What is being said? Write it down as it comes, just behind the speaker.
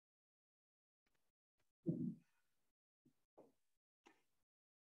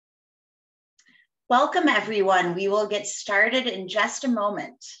Welcome, everyone. We will get started in just a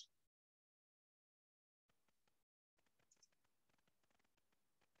moment.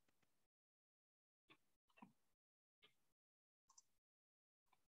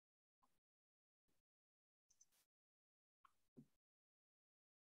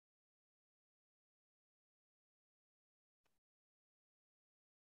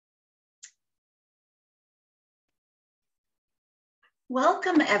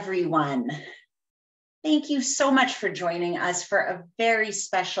 Welcome, everyone. Thank you so much for joining us for a very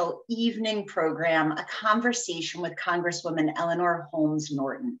special evening program, a conversation with Congresswoman Eleanor Holmes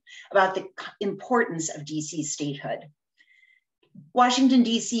Norton about the importance of DC statehood. Washington,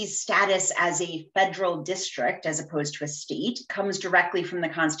 D.C.'s status as a federal district, as opposed to a state, comes directly from the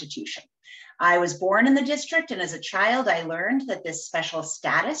Constitution. I was born in the district, and as a child, I learned that this special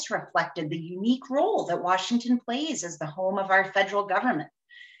status reflected the unique role that Washington plays as the home of our federal government.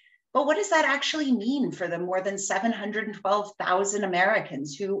 But what does that actually mean for the more than 712,000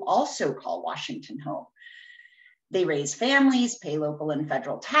 Americans who also call Washington home? They raise families, pay local and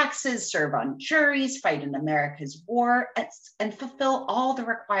federal taxes, serve on juries, fight in America's war, and fulfill all the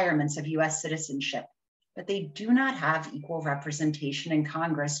requirements of US citizenship. But they do not have equal representation in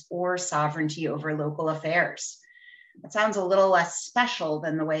Congress or sovereignty over local affairs. That sounds a little less special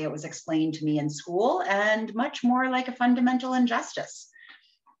than the way it was explained to me in school, and much more like a fundamental injustice.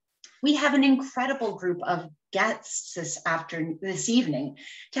 We have an incredible group of guests this evening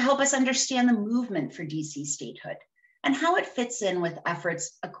to help us understand the movement for DC statehood and how it fits in with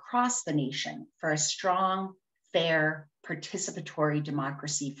efforts across the nation for a strong, fair, participatory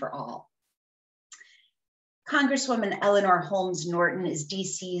democracy for all. Congresswoman Eleanor Holmes Norton is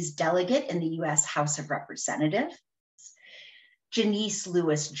DC's delegate in the US House of Representatives. Janeese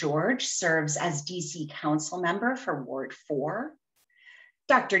Lewis-George serves as DC Councilmember for Ward 4.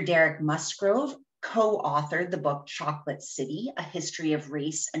 Dr. Derek Musgrove co-authored the book Chocolate City, A History of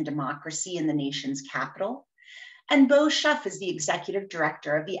Race and Democracy in the Nation's Capital. And Beau Schuff is the executive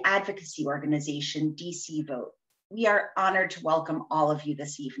director of the advocacy organization DC Vote. We are honored to welcome all of you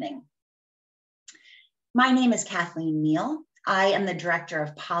this evening. My name is Kathleen Neal. I am the Director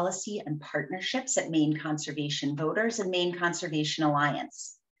of Policy and Partnerships at Maine Conservation Voters and Maine Conservation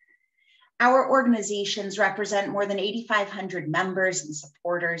Alliance. Our organizations represent more than 8,500 members and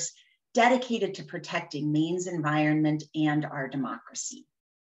supporters dedicated to protecting Maine's environment and our democracy.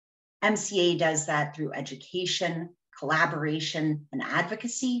 MCA does that through education, collaboration, and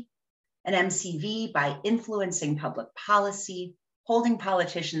advocacy, and MCV by influencing public policy, holding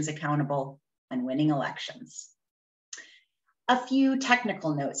politicians accountable, and winning elections. A few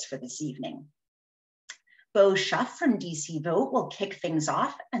technical notes for this evening. Beau Schuff from DC Vote will kick things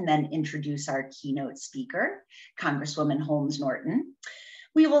off and then introduce our keynote speaker, Congresswoman Holmes Norton.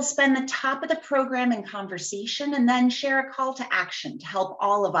 We will spend the top of the program in conversation and then share a call to action to help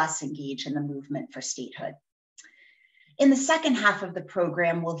all of us engage in the movement for statehood. In the second half of the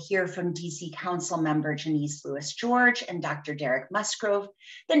program, we'll hear from DC Councilmember Janeese Lewis-George and Dr. Derek Musgrove,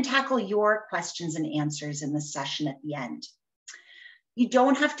 then tackle your questions and answers in the session at the end. You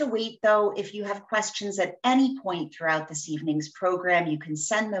don't have to wait, though. If you have questions at any point throughout this evening's program, you can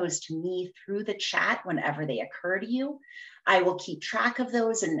send those to me through the chat whenever they occur to you. I will keep track of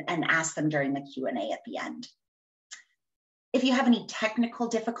those and ask them during the Q&A at the end. If you have any technical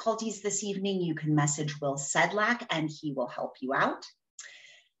difficulties this evening, you can message Will Sedlak and he will help you out.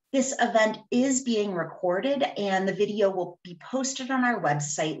 This event is being recorded and the video will be posted on our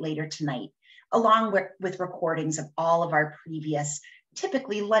website later tonight, along with recordings of all of our previous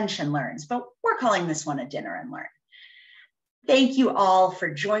typically lunch and learns, but we're calling this one a dinner and learn. Thank you all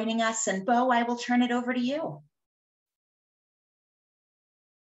for joining us, and Beau, I will turn it over to you.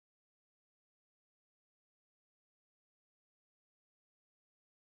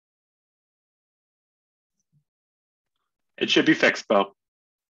 It should be fixed, Beau.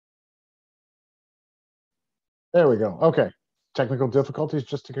 There we go. Okay. Technical difficulties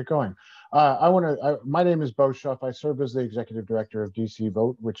just to get going. My name is Beau Schuff. I serve as the executive director of DC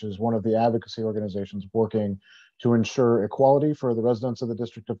Vote, which is one of the advocacy organizations working to ensure equality for the residents of the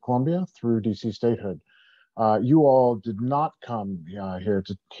District of Columbia through DC statehood. You all did not come here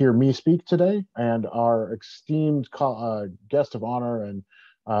to hear me speak today, and our esteemed guest of honor and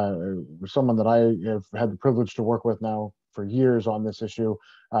someone that I have had the privilege to work with now for years on this issue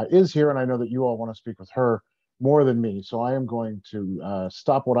is here, and I know that you all want to speak with her more than me. So I am going to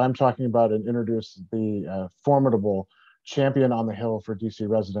stop what I'm talking about and introduce the formidable champion on the Hill for DC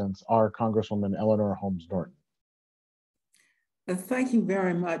residents, our Congresswoman Eleanor Holmes Norton. Thank you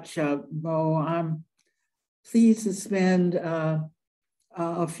very much, Beau. I'm pleased to spend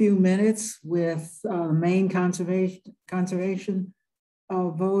a few minutes with main conservation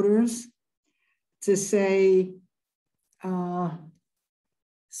voters to say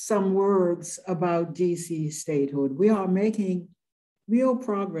some words about DC statehood. We are making real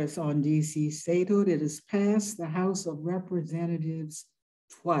progress on DC statehood. It has passed the House of Representatives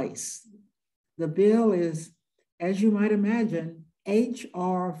twice. The bill is, as you might imagine,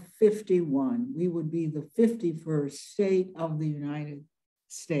 HR 51. We would be the 51st state of the United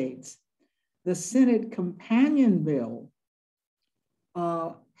States. The Senate companion bill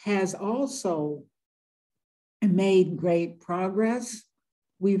has also made great progress.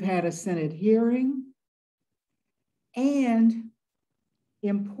 We've had a Senate hearing, and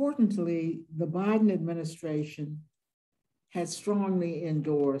importantly, the Biden administration has strongly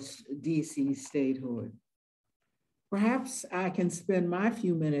endorsed DC statehood. Perhaps I can spend my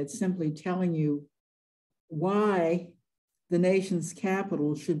few minutes simply telling you why the nation's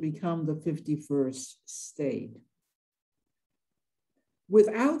capital should become the 51st state.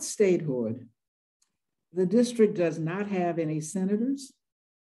 Without statehood, the district does not have any senators,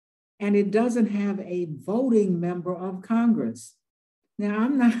 and it doesn't have a voting member of Congress. Now,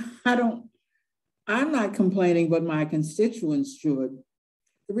 I'm not complaining, but my constituents should.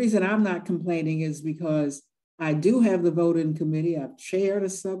 The reason I'm not complaining is because I do have the voting committee. I've chaired a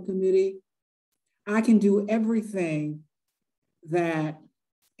subcommittee. I can do everything that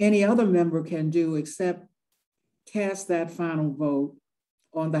any other member can do except cast that final vote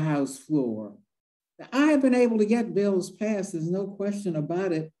on the House floor. Now, I have been able to get bills passed, there's no question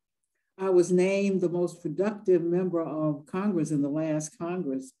about it. I was named the most productive member of Congress in the last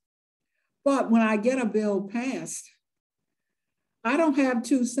Congress. But when I get a bill passed, I don't have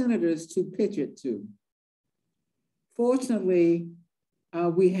two senators to pitch it to. Fortunately,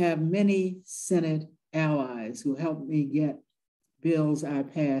 we have many Senate allies who helped me get bills I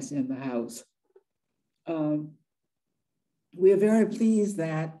pass in the House. We are very pleased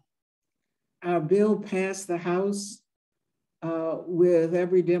that our bill passed the House with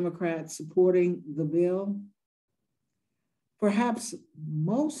every Democrat supporting the bill. Perhaps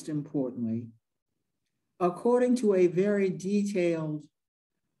most importantly, according to a very detailed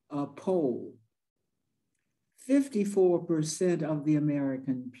poll, 54% of the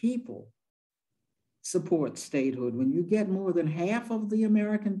American people support statehood. When you get more than half of the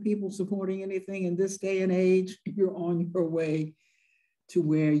American people supporting anything in this day and age, you're on your way to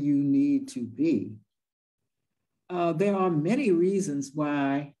where you need to be. There are many reasons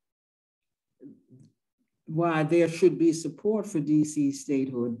why there should be support for DC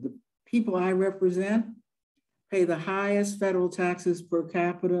statehood. The people I represent pay the highest federal taxes per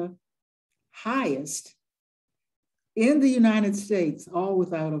capita, highest in the United States, all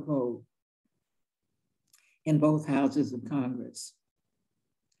without a vote in both houses of Congress.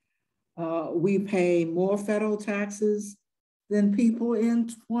 We pay more federal taxes than people in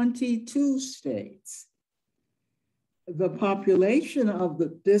 22 states. The population of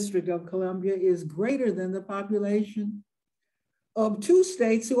the District of Columbia is greater than the population of two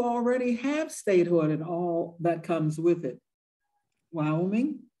states who already have statehood and all that comes with it,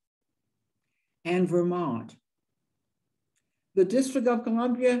 Wyoming and Vermont. The District of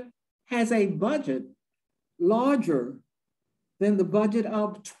Columbia has a budget larger than the budget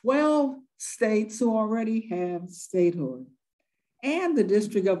of 12 states who already have statehood. And the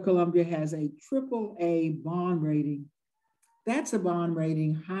District of Columbia has a AAA bond rating. That's a bond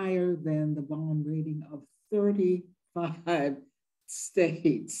rating higher than the bond rating of 35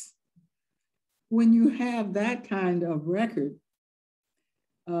 states. When you have that kind of record,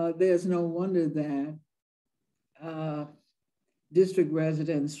 there's no wonder that district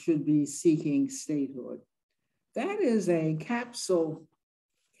residents should be seeking statehood. That is a capsule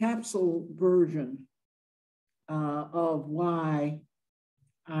version of why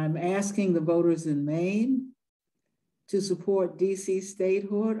I'm asking the voters in Maine to support DC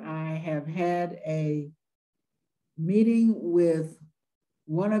statehood. I have had a meeting with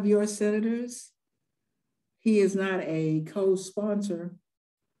one of your senators. He is not a co-sponsor.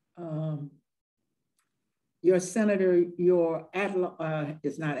 Your senator,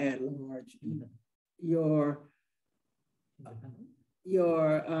 it's not at large, your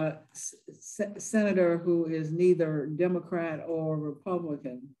senator who is neither Democrat or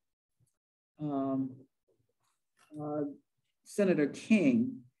Republican, Senator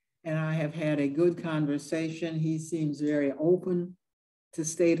King, and I have had a good conversation. He seems very open to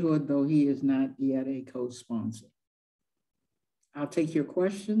statehood, though he is not yet a co-sponsor. I'll take your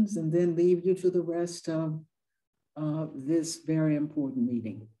questions and then leave you to the rest of this very important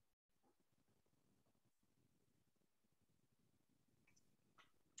meeting.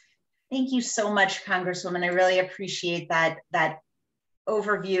 Thank you so much, Congresswoman. I really appreciate that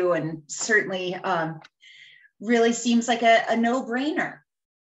overview, and certainly really seems like a no-brainer.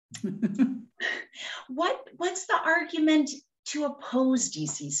 What's the argument to oppose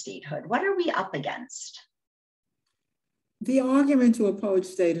DC statehood? What are we up against? The argument to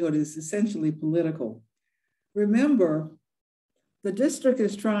oppose statehood is essentially political. Remember, the district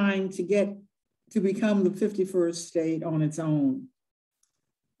is trying to become the 51st state on its own.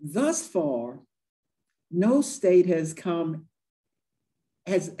 Thus far, no state has gotten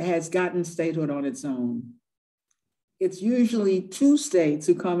statehood on its own. It's usually two states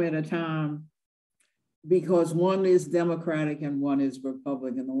who come at a time because one is Democratic and one is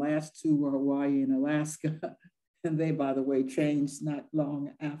Republican. The last two were Hawaii and Alaska, and they, by the way, changed not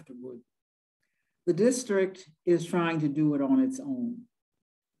long afterward. The district is trying to do it on its own.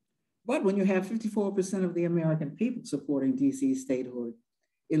 But when you have 54% of the American people supporting DC statehood,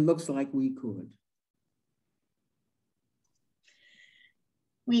 it looks like we could.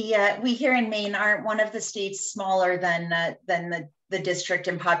 We here in Maine aren't one of the states smaller than the district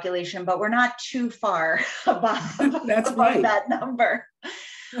in population, but we're not too far above, That's right. that number.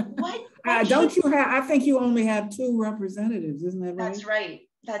 Don't you have? I think you only have 2 representatives, isn't that right? That's right.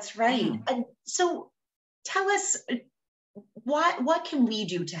 That's right. Yeah. And so, tell us what can we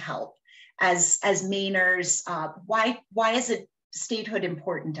do to help as Mainers? Why is it statehood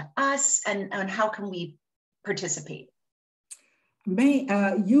important to us, and how can we participate?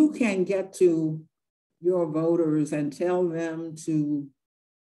 You can get to your voters and tell them to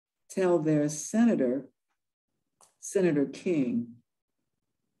tell their Senator King,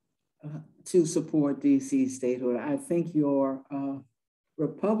 to support DC statehood. I think your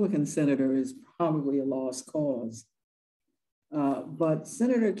Republican senator is probably a lost cause. But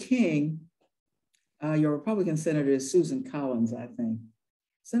Senator King, your Republican senator is Susan Collins, I think.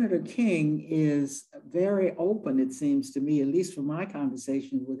 Senator King is very open, it seems to me, at least from my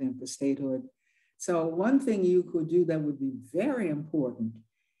conversation with him, for statehood. So one thing you could do that would be very important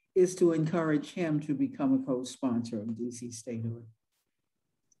is to encourage him to become a co-sponsor of DC statehood.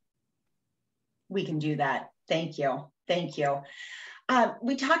 We can do that. Thank you. Thank you.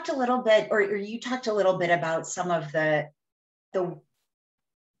 We talked a little bit, or you talked a little bit about some of the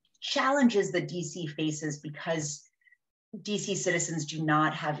challenges that DC faces because DC citizens do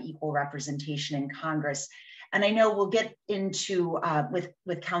not have equal representation in Congress. And I know we'll get into with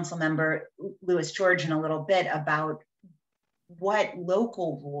Councilmember Louis George in a little bit about what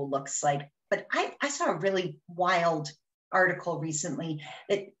local rule looks like. But I saw a really wild article recently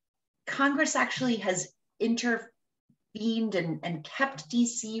that Congress actually has intervened and kept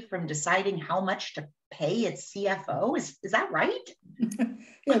DC from deciding how much to pay its CFO. Is that right?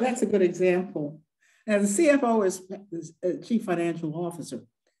 Yeah, that's a good example. Now, the CFO is Chief Financial Officer,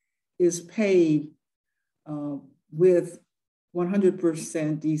 is paid with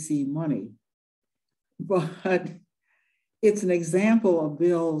 100% DC money. But it's an example of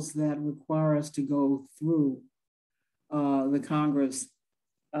bills that require us to go through the Congress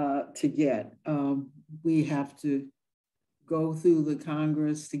to get. We have to go through the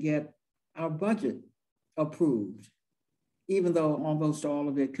Congress to get our budget approved, even though almost all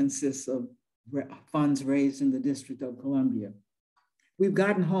of it consists of funds raised in the District of Columbia. We've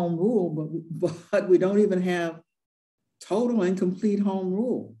gotten home rule, but we don't even have total and complete home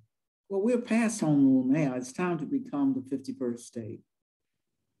rule. Well, we're past home rule now. It's time to become the 51st state.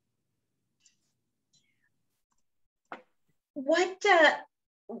 What's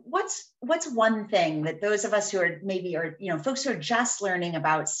one thing that those of us who are maybe, or folks who are just learning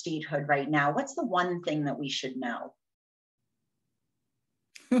about statehood right now, what's the one thing that we should know?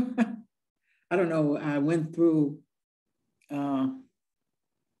 I don't know. I went through a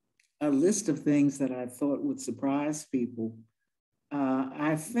list of things that I thought would surprise people.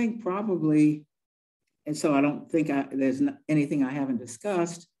 I think probably, and so I don't think there's anything I haven't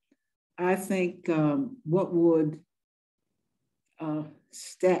discussed. I think what would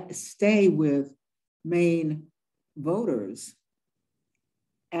stay with Maine voters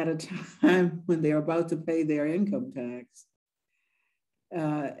at a time when they're about to pay their income tax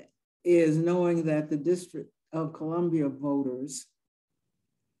is knowing that the District of Columbia voters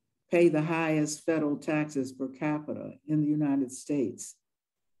pay the highest federal taxes per capita in the United States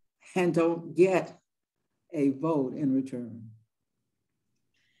and don't get a vote in return.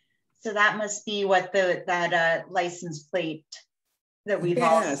 So that must be what that license plate that we've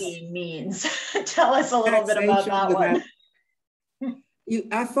all seen means. Tell us a little bit about that one.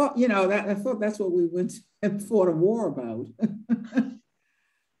 I thought that's what we went and fought a war about.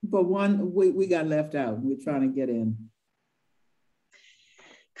 But we got left out. We're trying to get in.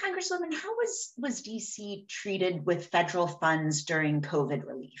 Congresswoman, how was DC treated with federal funds during COVID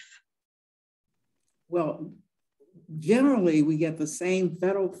relief? Well, generally we get the same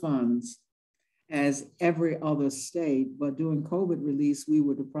federal funds as every other state, but during COVID release, we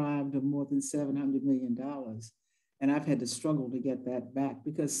were deprived of more than $700 million. And I've had to struggle to get that back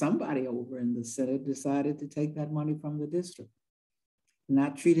because somebody over in the Senate decided to take that money from the district,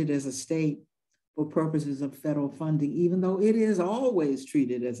 not treat it as a state for purposes of federal funding, even though it is always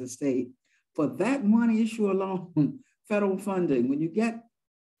treated as a state. For that one issue alone, federal funding, when you get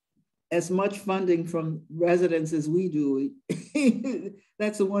as much funding from residents as we do,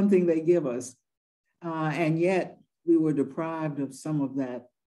 that's the one thing they give us. And yet we were deprived of some of that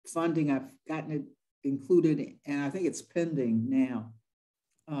funding. I've gotten it included, and I think it's pending now.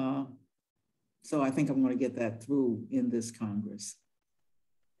 So I think I'm going to get that through in this Congress.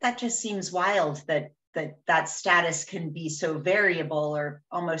 That just seems wild that status can be so variable, or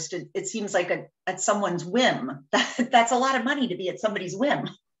almost it seems like at someone's whim. That's a lot of money to be at somebody's whim.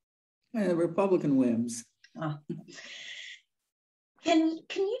 Republican whims. Oh. Can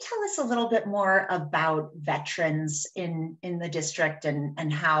you tell us a little bit more about veterans in the district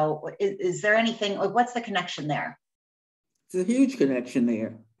and how, is there anything, like what's the connection there? It's a huge connection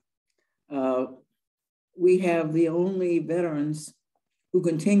there. We have the only veterans who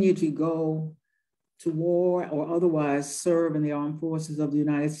continue to go to war or otherwise serve in the armed forces of the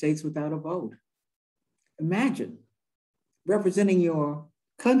United States without a vote. Imagine representing your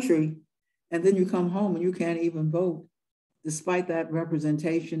country and then you come home and you can't even vote, despite that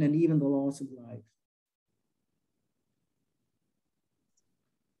representation and even the loss of life.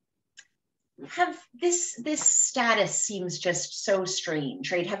 This status seems just so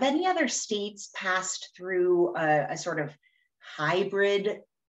strange, right? Have any other states passed through a sort of hybrid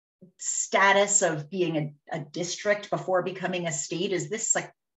status of being a district before becoming a state? Is this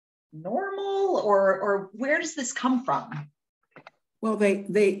like normal, or where does this come from? Well, they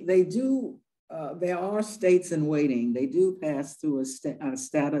do. There are states in waiting. They do pass through a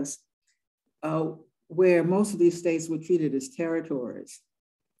status where most of these states were treated as territories,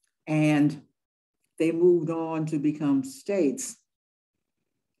 and they moved on to become states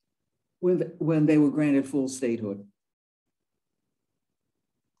when they were granted full statehood.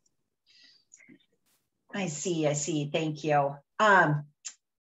 I see. Thank you.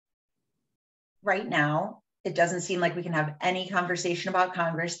 Right now, it doesn't seem like we can have any conversation about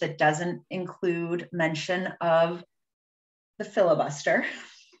Congress that doesn't include mention of the filibuster.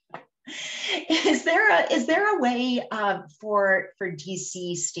 Is there a way for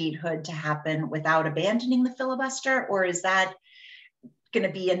DC statehood to happen without abandoning the filibuster, or is that going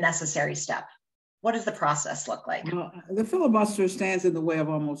to be a necessary step? What does the process look like? Well, the filibuster stands in the way of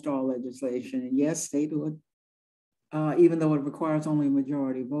almost all legislation, and yes, statehood, even though it requires only a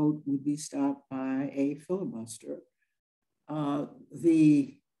majority vote, would be stopped by a filibuster.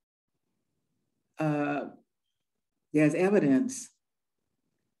 There's evidence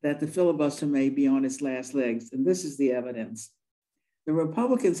that the filibuster may be on its last legs, and this is the evidence. The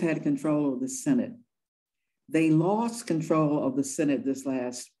Republicans had control of the Senate. They lost control of the Senate this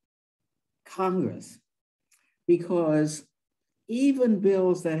last Congress because even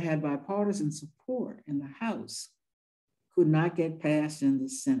bills that had bipartisan support in the House could not get passed in the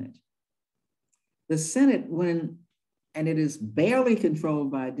Senate. The Senate, and it is barely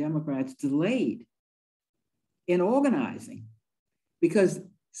controlled by Democrats, delayed in organizing because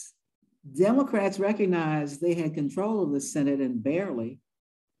Democrats recognized they had control of the Senate, and barely,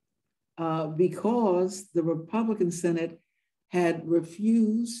 because the Republican Senate had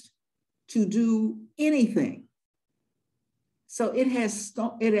refused to do anything. So it has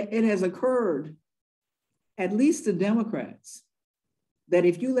occurred, at least to Democrats, that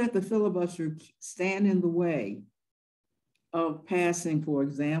if you let the filibuster stand in the way of passing, for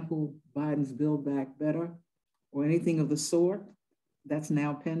example, Biden's Build Back Better or anything of the sort that's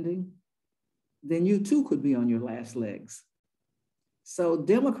now pending, then you too could be on your last legs. So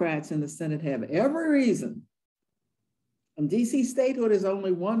Democrats in the Senate have every reason, and DC statehood is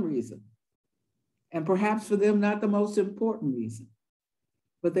only one reason, and perhaps for them not the most important reason,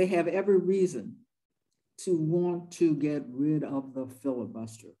 but they have every reason to want to get rid of the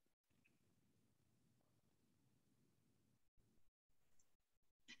filibuster.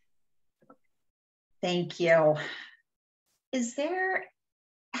 Thank you.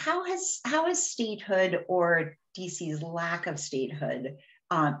 How has statehood, or DC's lack of statehood,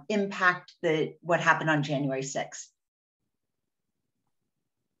 impact what happened on January 6th?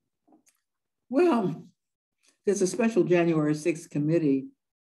 Well, there's a special January 6th committee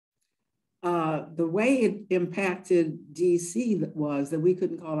The way it impacted DC was that we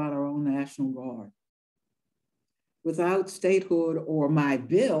couldn't call out our own National Guard. Without statehood or my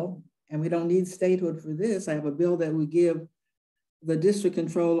bill, and we don't need statehood for this, I have a bill that would give the district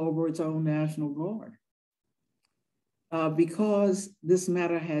control over its own National Guard. Because this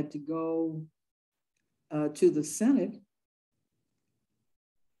matter had to go to the Senate,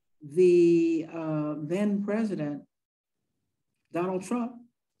 the then president, Donald Trump,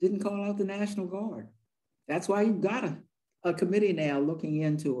 didn't call out the National Guard. That's why you've got a committee now looking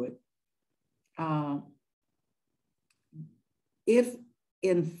into it. If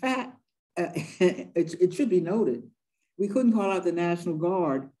in fact, it should be noted, we couldn't call out the National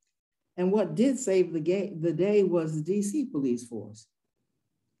Guard, and what did save the day was the DC police force.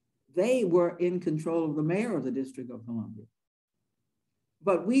 They were in control of the mayor of the District of Columbia.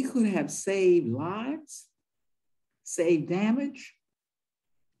 But we could have saved lives, saved damage,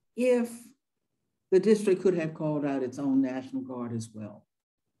 if the district could have called out its own National Guard as well.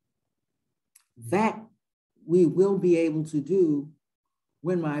 That we will be able to do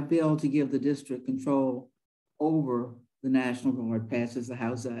when my bill to give the district control over the National Guard passes the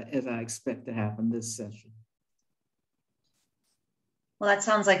House, as I expect to happen this session. Well, that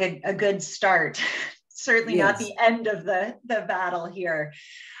sounds like a good start. Certainly yes. Not the end of the battle here.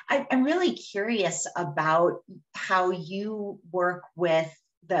 I'm really curious about how you work with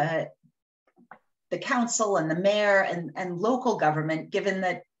the council and the mayor and local government, given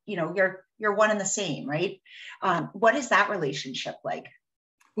that you're one and the same, right? What is that relationship like?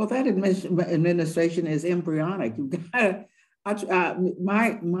 Well, that administration is embryonic. My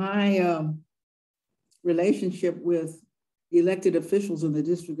relationship with elected officials in the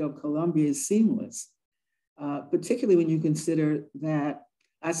District of Columbia is seamless, particularly when you consider that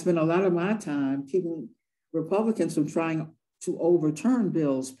I spend a lot of my time keeping Republicans from trying to overturn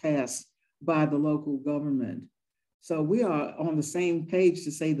bills passed by the local government. So we are on the same page,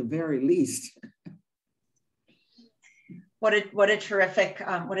 to say the very least. What a terrific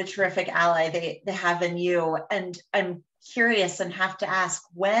ally they have in you. And I'm curious and have to ask,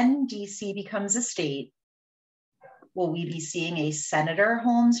 when DC becomes a state, will we be seeing a Senator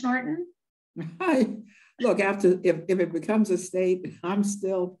Holmes Norton? Look, if it becomes a state, I'm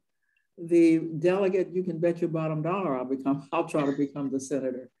still the delegate. You can bet your bottom dollar I'll try to become the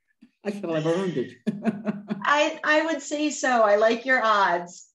senator. I shall have earned it. I would say so. I like your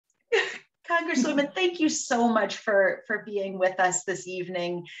odds. Congresswoman, thank you so much for being with us this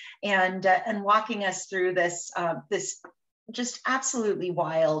evening and walking us through this just absolutely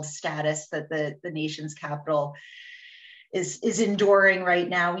wild status that the nation's capital is enduring right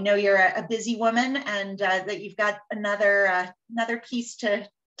now. We know you're a busy woman and that you've got another piece to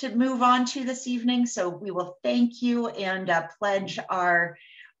move on to this evening. So we will thank you and pledge our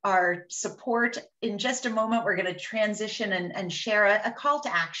support. In just a moment, we're going to transition and share a call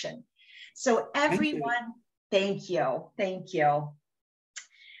to action. So everyone, thank you.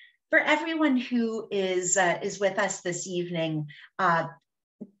 For everyone who is with us this evening, I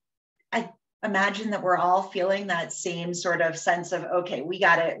imagine that we're all feeling that same sort of sense of, okay, we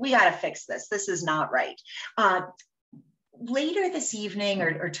gotta fix this. This is not right. Later this evening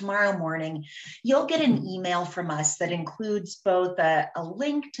or tomorrow morning, you'll get an email from us that includes both a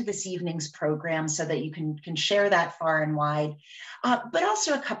link to this evening's program so that you can share that far and wide, but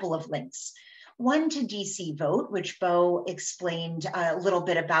also a couple of links. One to DC Vote, which Bo explained a little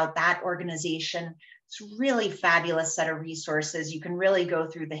bit about that organization. It's a really fabulous set of resources. You can really go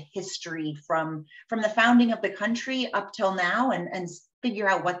through the history from the founding of the country up till now and figure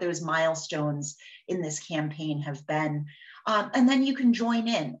out what those milestones in this campaign have been. And then you can join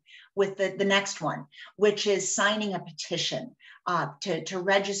in with the next one, which is signing a petition to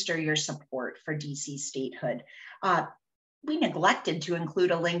register your support for DC statehood. We neglected to include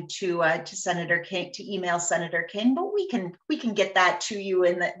a link to Senator King, to email Senator King, but we can get that to you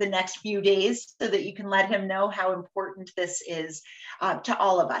in the next few days so that you can let him know how important this is to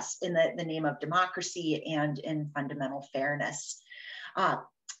all of us in the name of democracy and in fundamental fairness.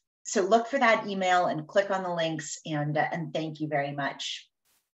 So look for that email and click on the links, and thank you very much.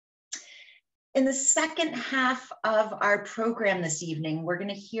 In the second half of our program this evening, we're going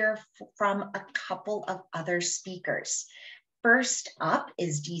to hear from a couple of other speakers. First up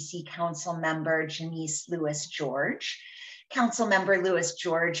is DC Councilmember Janeese Lewis-George. Councilmember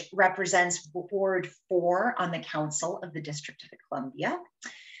Lewis-George represents Ward 4 on the Council of the District of Columbia.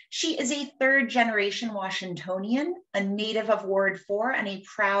 She is a third-generation Washingtonian, a native of Ward 4, and a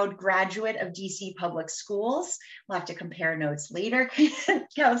proud graduate of DC Public Schools. We'll have to compare notes later,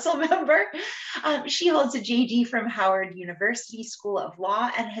 council member. She holds a JD from Howard University School of Law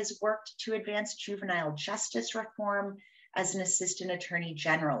and has worked to advance juvenile justice reform as an assistant attorney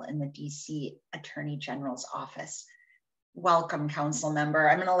general in the DC Attorney General's office. Welcome, council member.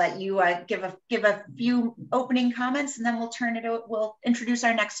 I'm going to let you give a few opening comments, and then we'll introduce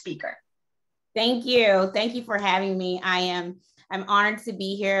our next speaker. Thank you. Thank you for having me. I'm honored to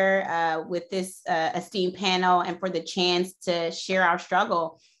be here with this esteemed panel and for the chance to share our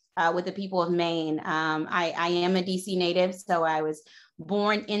struggle with the people of Maine. I am a DC native, so I was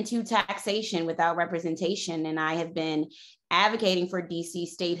born into taxation without representation, and I have been advocating for DC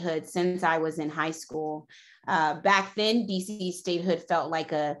statehood since I was in high school. Back then, DC statehood felt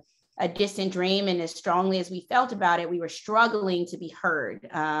like a distant dream, and as strongly as we felt about it, we were struggling to be heard.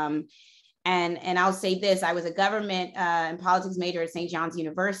 And I'll say this, I was a government and politics major at St. John's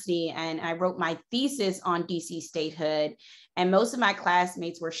University, and I wrote my thesis on DC statehood, and most of my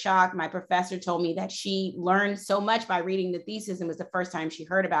classmates were shocked. My professor told me that she learned so much by reading the thesis and was the first time she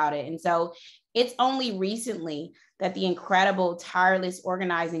heard about it. And so it's only recently that the incredible, tireless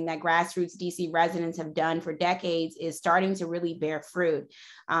organizing that grassroots DC residents have done for decades is starting to really bear fruit.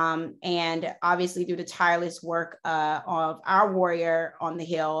 And obviously through the tireless work of our warrior on the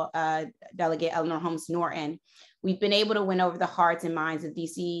Hill, Delegate Eleanor Holmes Norton, we've been able to win over the hearts and minds of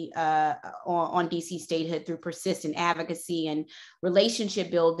DC on DC statehood through persistent advocacy and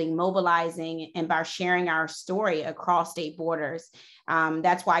relationship building, mobilizing, and by sharing our story across state borders.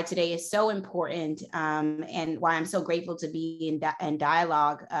 That's why today is so important and why I'm so grateful to be in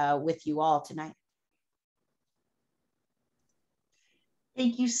dialogue with you all tonight.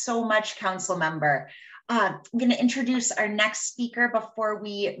 Thank you so much, council member. I'm going to introduce our next speaker before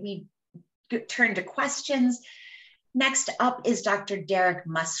we turn to questions. Next up is Dr. Derek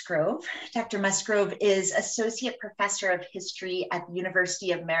Musgrove. Dr. Musgrove is Associate Professor of History at the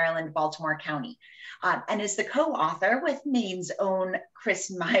University of Maryland, Baltimore County, and is the co-author with Maine's own Chris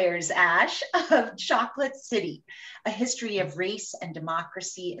Myers-Ash of Chocolate City, A History of Race and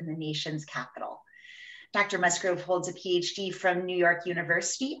Democracy in the Nation's Capital. Dr. Musgrove holds a PhD from New York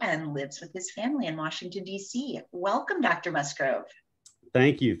University and lives with his family in Washington, DC. Welcome, Dr. Musgrove.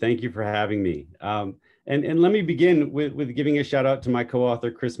 Thank you. Thank you for having me. And let me begin with giving a shout out to my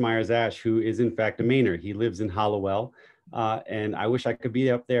co-author, Chris Myers-Ash, who is in fact a Mainer. He lives in Hallowell, and I wish I could be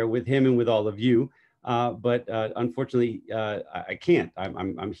up there with him and with all of you, but unfortunately, I can't.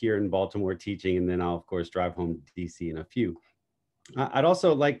 I'm here in Baltimore teaching, and then I'll, of course, drive home to DC in a few. I'd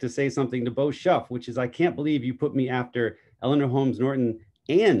also like to say something to Bo Schuff, which is, I can't believe you put me after Eleanor Holmes Norton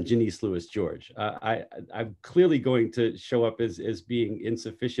and Janeese Lewis George. I'm clearly going to show up as being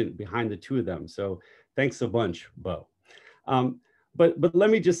insufficient behind the two of them. So thanks a bunch, Bo. But let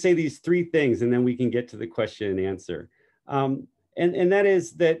me just say these three things, and then we can get to the question and answer. And that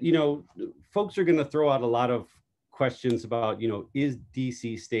is that, you know, folks are going to throw out a lot of questions about, you know, is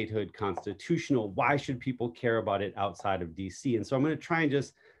DC statehood constitutional? Why should people care about it outside of DC? And so I'm going to try and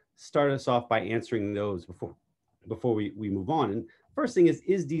just start us off by answering those before we move on. And first thing is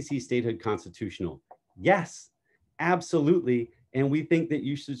DC statehood constitutional? Yes, absolutely. And we think that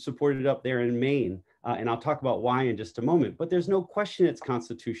you should support it up there in Maine. And I'll talk about why in just a moment, but there's no question it's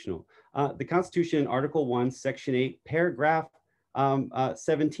constitutional. The Constitution in Article 1, Section 8, paragraph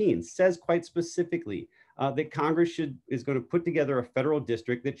 17 says quite specifically that Congress is going to put together a federal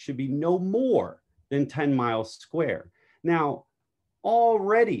district that should be no more than 10 miles square. Now,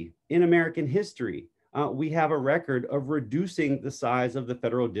 already in American history, we have a record of reducing the size of the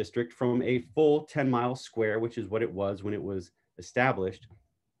federal district from a full 10 miles square, which is what it was when it was established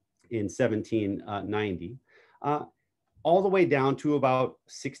in 1790, all the way down to about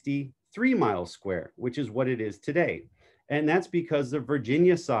 63 miles square, which is what it is today. And that's because the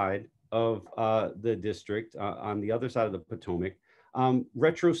Virginia side of the district on the other side of the Potomac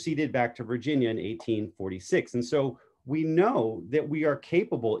retroceded back to Virginia in 1846. And so we know that we are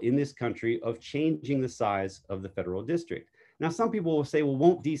capable in this country of changing the size of the federal district. Now, some people will say, well,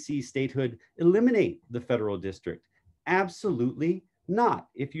 won't DC statehood eliminate the federal district? Absolutely not.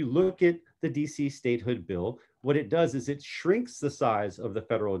 If you look at the DC statehood bill, what it does is it shrinks the size of the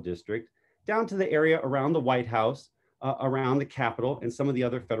federal district down to the area around the White House, around the Capitol and some of the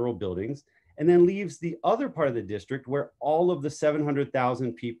other federal buildings, and then leaves the other part of the district where all of the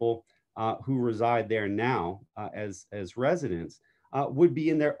 700,000 people who reside there now as residents would be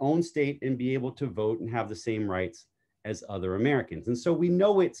in their own state and be able to vote and have the same rights as other Americans. And so we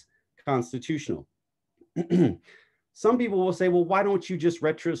know it's constitutional. Some people will say, well, why don't you just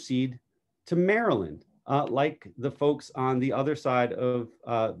retrocede to Maryland, like the folks on the other side of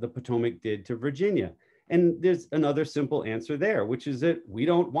the Potomac did to Virginia? And there's another simple answer there, which is that we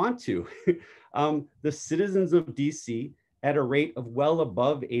don't want to. The citizens of DC, at a rate of well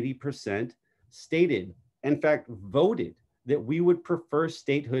above 80%, stated, in fact, voted that we would prefer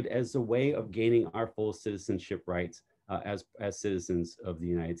statehood as a way of gaining our full citizenship rights as citizens of the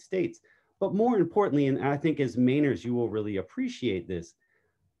United States. But more importantly, and I think as Mainers, you will really appreciate this,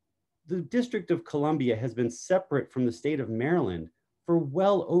 the District of Columbia has been separate from the state of Maryland for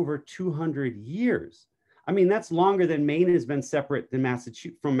well over 200 years. I mean, that's longer than Maine has been separate than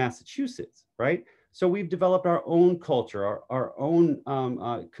from Massachusetts, right? So we've developed our own culture, our own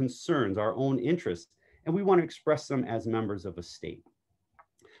concerns, our own interests, and we want to express them as members of a state.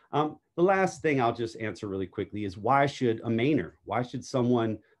 The last thing I'll just answer really quickly is, why should a Mainer, why should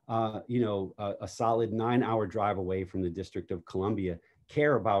someone, a solid 9-hour drive away from the District of Columbia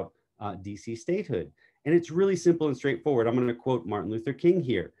care about DC statehood? And it's really simple and straightforward. I'm going to quote Martin Luther King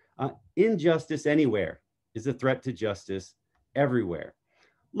here. Injustice anywhere is a threat to justice everywhere.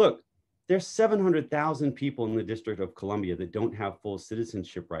 Look, there's 700,000 people in the District of Columbia that don't have full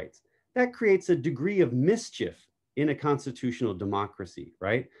citizenship rights. That creates a degree of mischief in a constitutional democracy,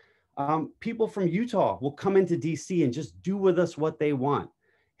 right? People from Utah will come into DC and just do with us what they want.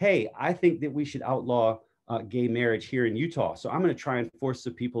 Hey, I think that we should outlaw gay marriage here in Utah. So I'm going to try and force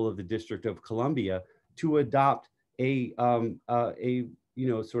the people of the District of Columbia to adopt a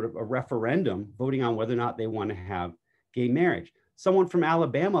sort of a referendum voting on whether or not they want to have gay marriage. Someone from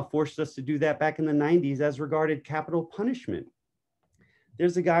Alabama forced us to do that back in the 90s as regarded capital punishment.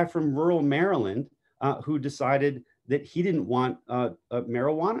 There's a guy from rural Maryland who decided that he didn't want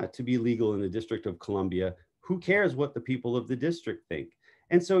marijuana to be legal in the District of Columbia. Who cares what the people of the district think?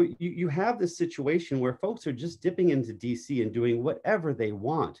 And so you have this situation where folks are just dipping into DC and doing whatever they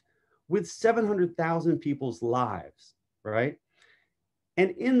want with 700,000 people's lives, right?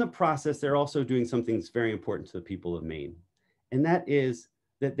 And in the process, they're also doing something that's very important to the people of Maine. And that is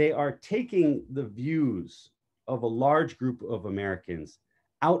that they are taking the views of a large group of Americans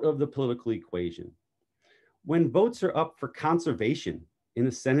out of the political equation. When votes are up for conservation in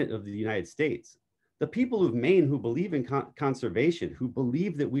the Senate of the United States, the people of Maine who believe in conservation, who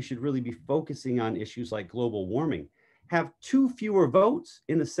believe that we should really be focusing on issues like global warming, have 2 fewer votes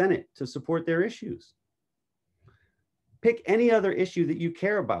in the Senate to support their issues. Pick any other issue that you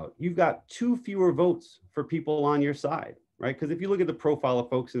care about. You've got 2 fewer votes for people on your side, right? Because if you look at the profile of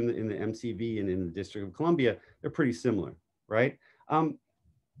folks in the MCV and in the District of Columbia, they're pretty similar, right?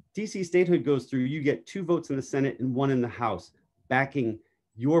 DC statehood goes through, you get 2 votes in the Senate and 1 in the House backing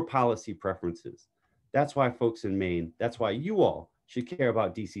your policy preferences. That's why folks in Maine, that's why you all should care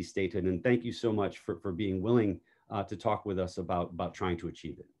about DC statehood. And thank you so much for being willing to talk with us about trying to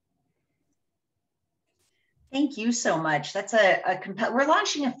achieve it. Thank you so much. That's we're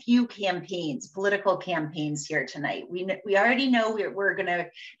launching a few campaigns, political campaigns here tonight. We already know we're going to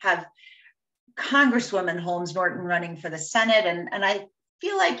have Congresswoman Holmes Norton running for the Senate, and I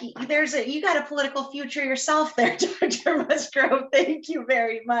feel like you got a political future yourself there, Dr. Musgrove. Thank you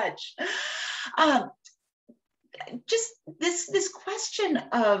very much. Just this question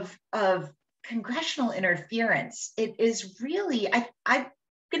of congressional interference, it is really, I'm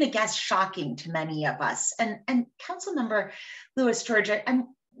going to guess, shocking to many of us. And Councilmember Louis George, I'm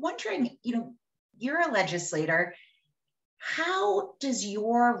wondering, you're a legislator. How does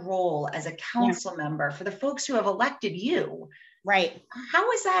your role as a council member, for the folks who have elected you, right?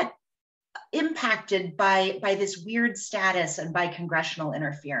 How is that impacted by this weird status and by congressional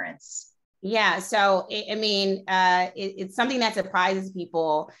interference? Yeah, so it's something that surprises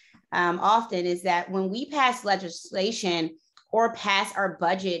people often, is that when we pass legislation or pass our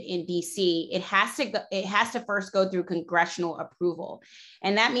budget in DC, it has to first go through congressional approval.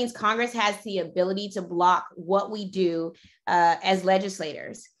 And that means Congress has the ability to block what we do as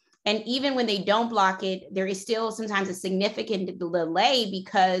legislators. And even when they don't block it, there is still sometimes a significant delay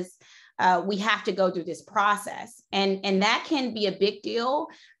because we have to go through this process. And that can be a big deal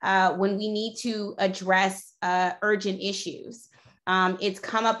when we need to address urgent issues. It's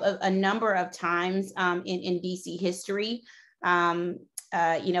come up a number of times in DC history,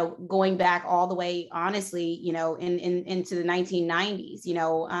 going back all the way, honestly, into the 1990s.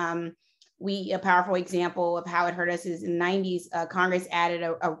 A powerful example of how it hurt us is in the 90s, Congress added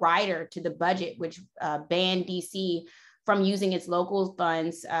a rider to the budget, which banned DC from using its local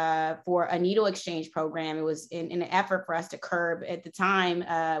funds for a needle exchange program. It was in an effort for us to curb, at the time,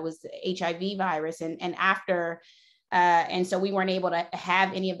 was the HIV virus. And after And so we weren't able to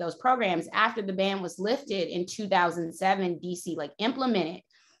have any of those programs. After the ban was lifted in 2007, DC implemented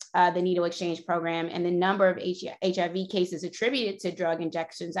the needle exchange program, and the number of HIV cases attributed to drug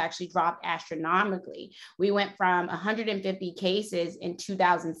injections actually dropped astronomically. We went from 150 cases in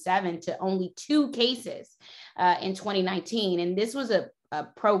 2007 to only 2 cases in 2019. And this was a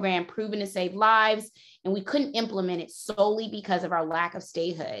program proven to save lives, and we couldn't implement it solely because of our lack of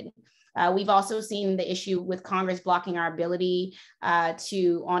statehood. We've also seen the issue with Congress blocking our ability on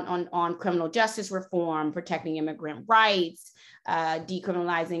criminal justice reform, protecting immigrant rights,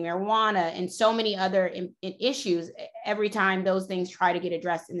 decriminalizing marijuana, and so many other issues. Every time those things try to get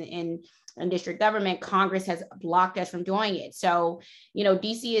addressed in district government, Congress has blocked us from doing it. So,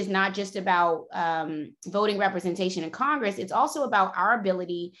 DC is not just about voting representation in Congress, it's also about our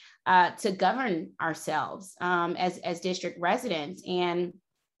ability to govern ourselves as district residents. And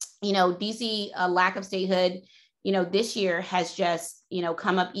DC lack of statehood, this year has just,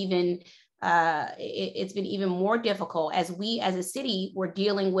 come up even, it's been even more difficult as we as a city were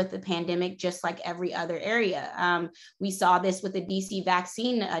dealing with the pandemic just like every other area. We saw this with the DC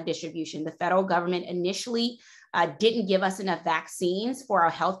vaccine distribution. The federal government initially didn't give us enough vaccines for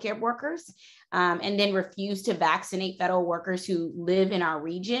our healthcare workers, and then refused to vaccinate federal workers who live in our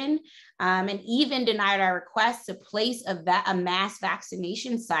region, and even denied our request to place a mass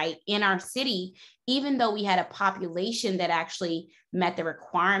vaccination site in our city, even though we had a population that actually met the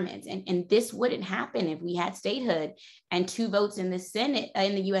requirements. And this wouldn't happen if we had statehood and 2 votes in the Senate,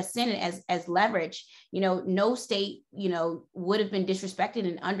 in the US Senate as leverage. No state, would have been disrespected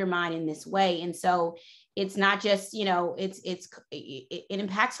and undermined in this way. And so it's not just, it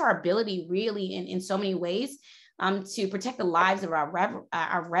impacts our ability really in so many ways to protect the lives of our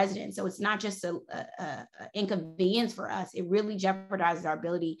residents. So it's not just an inconvenience for us. It really jeopardizes our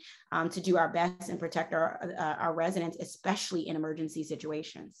ability to do our best and protect our residents, especially in emergency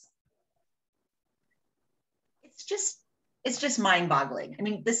situations. It's just mind-boggling. I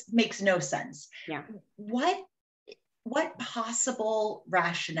mean, this makes no sense. Yeah. What possible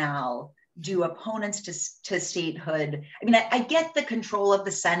rationale do opponents to statehood? I mean, I get the control of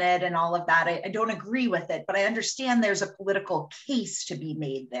the Senate and all of that. I don't agree with it, but I understand there's a political case to be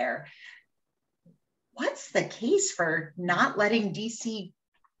made there. What's the case for not letting DC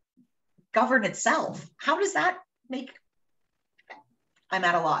govern itself? How does that make? I'm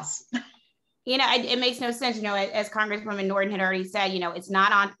at a loss. It makes no sense. As Congresswoman Norton had already said, it's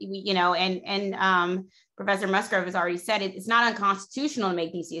not on, and Professor Musgrove has already said it's not unconstitutional to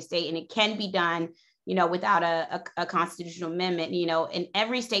make DC a state, and it can be done, without a constitutional amendment, and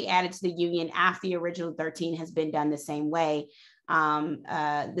every state added to the union after the original 13 has been done the same way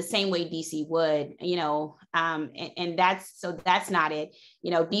DC would, and that's not it.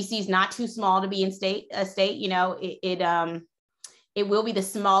 DC is not too small to be a state. It will be the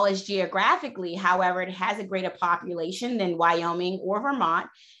smallest geographically. However, it has a greater population than Wyoming or Vermont,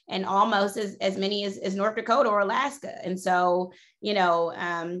 and almost as many as North Dakota or Alaska. And so,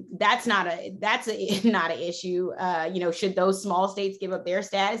 that's not an issue. Should those small states give up their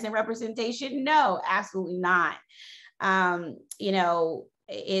status and representation? No, absolutely not. There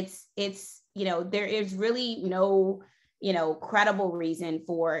is really no credible reason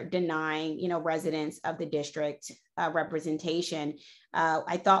for denying, residents of the district representation.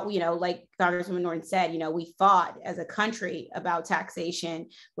 I thought, like Congresswoman Norton said, we fought as a country about taxation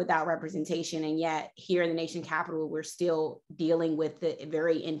without representation. And yet here in the nation capital, we're still dealing with the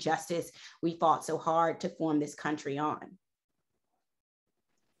very injustice we fought so hard to form this country on.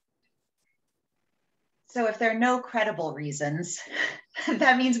 So if there are no credible reasons,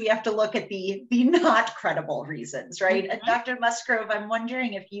 that means we have to look at the not credible reasons, right? Mm-hmm. Dr. Musgrove, I'm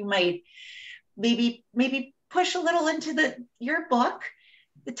wondering if you might maybe push a little into your book,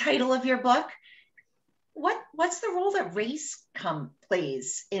 the title of your book. What's the role that race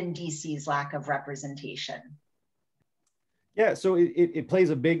plays in DC's lack of representation? Yeah, so it plays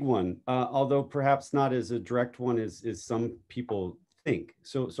a big one, although perhaps not as a direct one as some people think.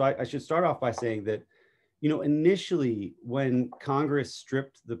 So I should start off by saying that, initially when Congress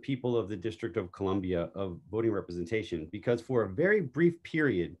stripped the people of the District of Columbia of voting representation, because for a very brief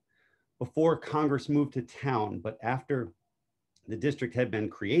period before Congress moved to town, but after the district had been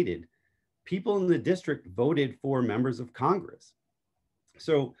created, people in the district voted for members of Congress.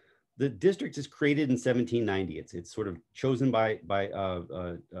 So the district is created in 1790. It's sort of chosen by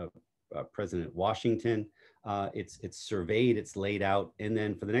President Washington. It's surveyed, it's laid out, and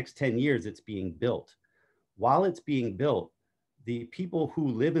then for the next 10 years, it's being built. While it's being built, the people who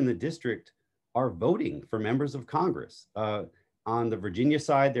live in the district are voting for members of Congress. On the Virginia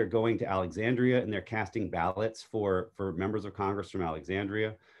side, they're going to Alexandria and they're casting ballots for members of Congress from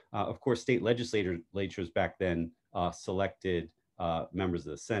Alexandria. Of course, state legislatures back then selected members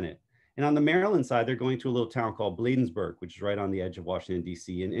of the Senate. And on the Maryland side, they're going to a little town called Bladensburg, which is right on the edge of Washington,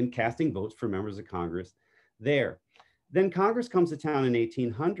 D.C., and casting votes for members of Congress there. Then Congress comes to town in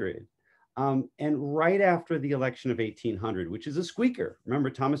 1800. And right after the election of 1800, which is a squeaker, remember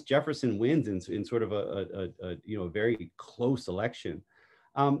Thomas Jefferson wins in sort of a very close election.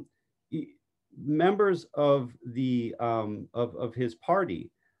 Members of the of his party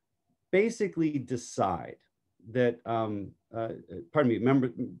basically decide that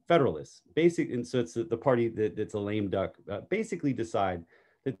Federalists basically, and so it's the party that's a lame duck, basically decide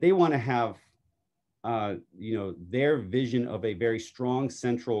that they want to have their vision of a very strong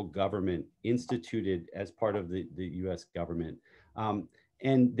central government instituted as part of the US government.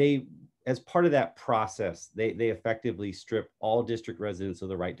 And they, as part of that process, they effectively strip all district residents of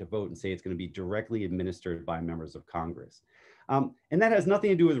the right to vote and say it's going to be directly administered by members of Congress. And that has nothing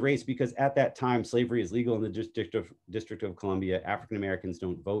to do with race, because at that time, slavery is legal in the District of Columbia. African Americans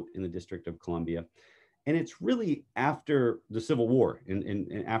don't vote in the District of Columbia. And it's really after the Civil War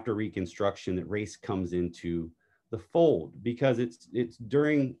and after Reconstruction that race comes into the fold, because it's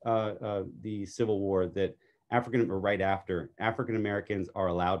during the Civil War that right after, African Americans are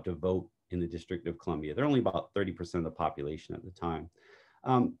allowed to vote in the District of Columbia. They're only about 30% of the population at the time.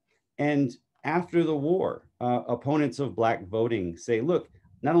 And after the war, opponents of Black voting say, look,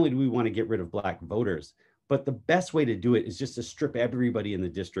 not only do we want to get rid of Black voters, but the best way to do it is just to strip everybody in the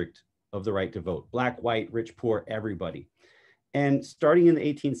district of the right to vote, Black, white, rich, poor, everybody. And starting in the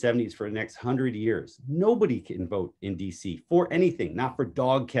 1870s, for the next 100 years, nobody can vote in DC for anything, not for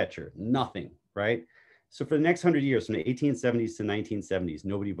dog catcher, nothing, right? So for the next 100 years, from the 1870s to 1970s,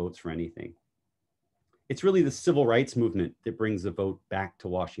 nobody votes for anything. It's really the civil rights movement that brings the vote back to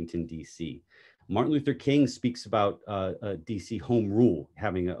Washington, DC. Martin Luther King speaks about DC home rule,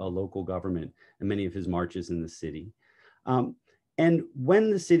 having a local government, and many of his marches in the city. And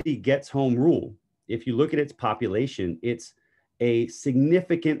when the city gets home rule, if you look at its population, it's a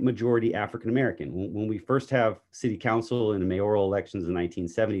significant majority African-American. When we first have city council and mayoral elections in the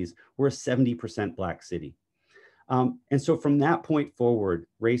 1970s, we're a 70% Black city. And so from that point forward,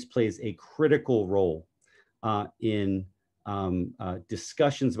 race plays a critical role in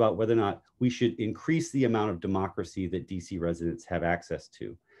discussions about whether or not we should increase the amount of democracy that DC residents have access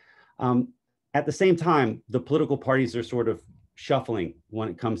to. At the same time, the political parties are sort of shuffling when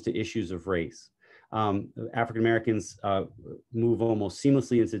it comes to issues of race. African Americans move almost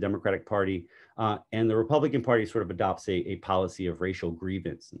seamlessly into the Democratic Party, and the Republican Party sort of adopts a policy of racial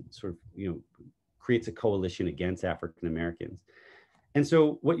grievance and sort of, creates a coalition against African Americans. And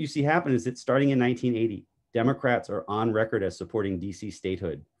so what you see happen is that starting in 1980, Democrats are on record as supporting DC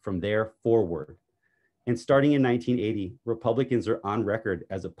statehood from there forward. And starting in 1980, Republicans are on record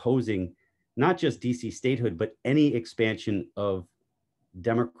as opposing not just DC statehood, but any expansion of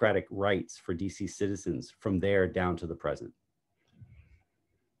democratic rights for DC citizens from there down to the present.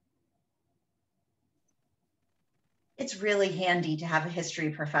 It's really handy to have a history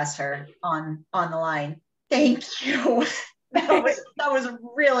professor on the line. Thank you. That was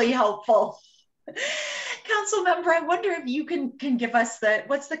really helpful. Councilmember, I wonder if you can give us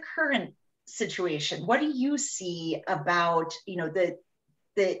what's the current situation? What do you see about the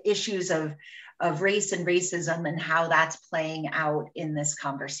issues of race and racism and how that's playing out in this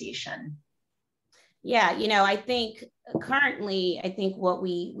conversation? Yeah, I think currently, what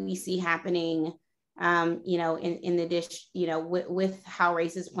we see happening, in the dish, with how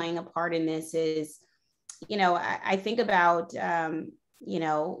race is playing a part in this is, I think about,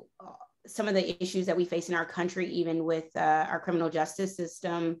 some of the issues that we face in our country, even with our criminal justice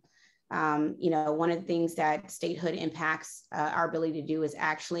system. One of the things that statehood impacts our ability to do is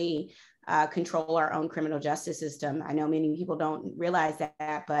actually control our own criminal justice system. I know many people don't realize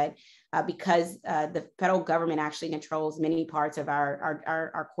that, but because the federal government actually controls many parts of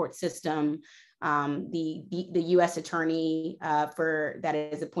our court system, the U.S. attorney that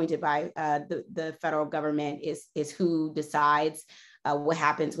is appointed by the federal government is who decides what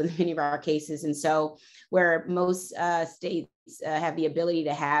happens with many of our cases. And so where most states have the ability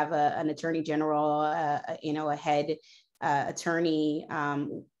to have an attorney general, a head attorney,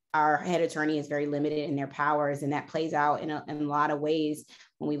 our head attorney is very limited in their powers, and that plays out in a lot of ways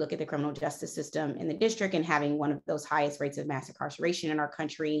when we look at the criminal justice system in the district and having one of those highest rates of mass incarceration in our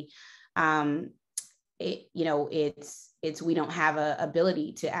country. We don't have an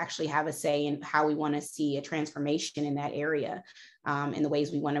ability to actually have a say in how we want to see a transformation in that area. in the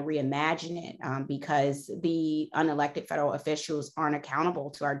ways we want to reimagine it, because the unelected federal officials aren't accountable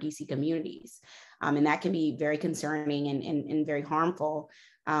to our DC communities. And that can be very concerning and very harmful,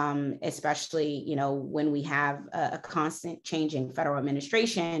 especially, when we have a constant changing federal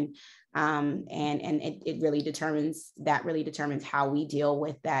administration. And it really determines how we deal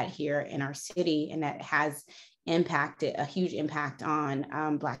with that here in our city. And that has a huge impact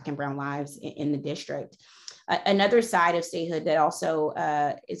on Black and Brown lives in the district. Another side of statehood that also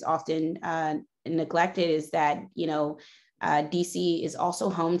is often neglected is that, DC is also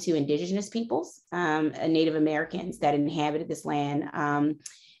home to indigenous peoples, Native Americans that inhabited this land.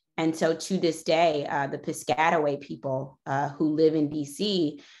 And so to this day, the Piscataway people who live in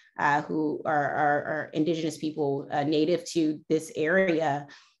DC, who are indigenous people native to this area,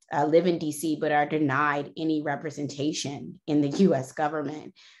 live in DC, but are denied any representation in the US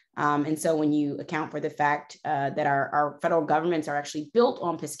government. And so when you account for the fact that our federal governments are actually built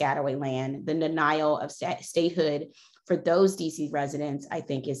on Piscataway land, the denial of statehood for those DC residents, I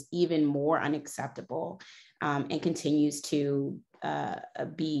think, is even more unacceptable, and continues to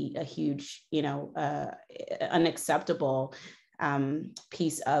be a huge, unacceptable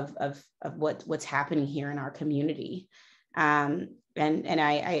piece of what's happening here in our community. And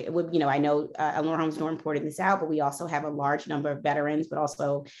I would, I know Eleanor Holmes Norton pointed this out, but we also have a large number of veterans, but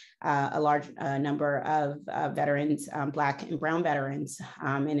also a large number of veterans, Black and Brown veterans.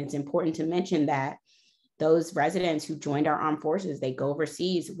 And it's important to mention that those residents who joined our armed forces, they go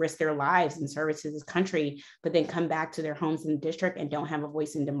overseas, risk their lives in service to this country, but then come back to their homes in the district and don't have a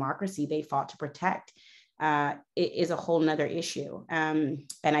voice in democracy they fought to protect. It is a whole nother issue. And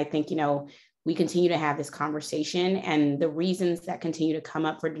I think, we continue to have this conversation, and the reasons that continue to come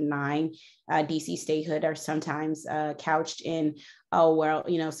up for denying DC statehood are sometimes couched in, oh, well,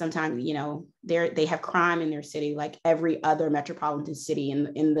 sometimes, they have crime in their city like every other metropolitan city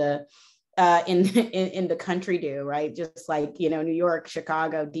in the country do, right? Just like, New York,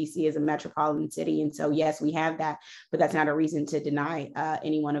 Chicago, DC is a metropolitan city. And so, yes, we have that, but that's not a reason to deny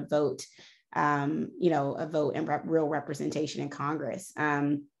anyone a vote, a vote and real representation in Congress.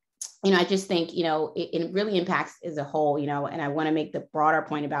 I just think, it really impacts as a whole, and I want to make the broader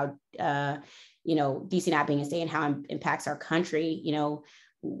point about, DC not being a state and how it impacts our country.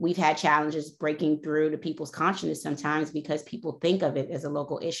 We've had challenges breaking through to people's consciousness sometimes because people think of it as a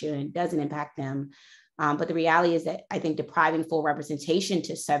local issue and it doesn't impact them. But the reality is that I think depriving full representation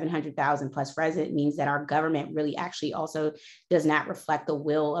to 700,000 plus residents means that our government really actually also does not reflect the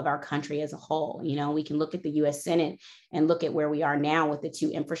will of our country as a whole. We can look at the US Senate and look at where we are now with the 2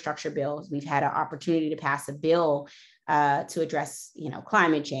 infrastructure bills. We've had an opportunity to pass a bill to address,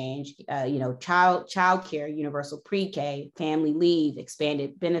 climate change, child care, universal pre-K, family leave,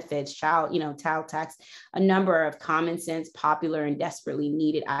 expanded benefits, child tax, a number of common sense, popular, and desperately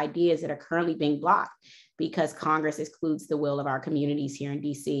needed ideas that are currently being blocked because Congress excludes the will of our communities here in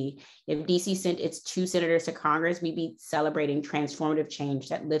DC. If DC sent its 2 senators to Congress, we'd be celebrating transformative change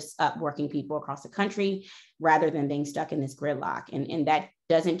that lifts up working people across the country rather than being stuck in this gridlock. And that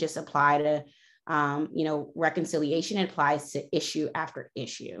doesn't just apply to reconciliation, applies to issue after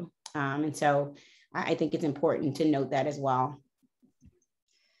issue. And so I think it's important to note that as well.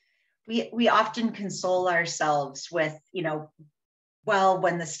 We often console ourselves with, well,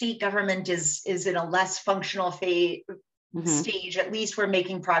 when the state government is in a less functional stage, at least we're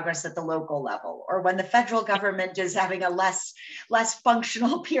making progress at the local level. Or when the federal government is having a less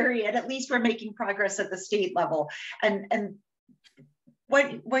functional period, at least we're making progress at the state level. And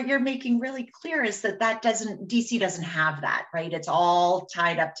what you're making really clear is that DC doesn't have that, right? It's all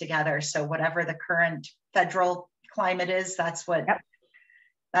tied up together. So whatever the current federal climate is, that's what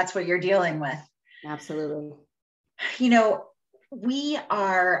you're dealing with. Absolutely. We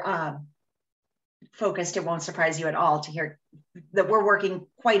are focused, it won't surprise you at all to hear that we're working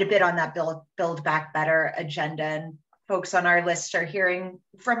quite a bit on that Build Back Better agenda. And folks on our list are hearing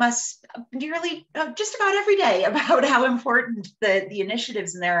from us nearly just about every day about how important the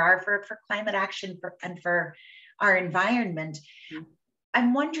initiatives in there are for climate action and for our environment.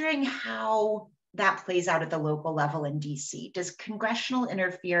 I'm wondering how that plays out at the local level in DC. Does congressional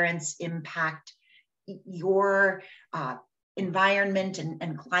interference impact your environment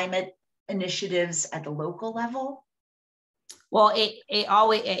and climate initiatives at the local level? Well, it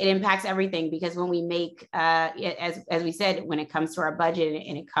impacts everything, because when we make, as we said, when it comes to our budget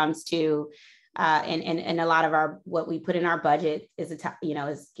and it comes to, and a lot of what we put in our budget is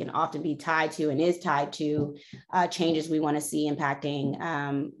can often be tied to and is tied to changes we want to see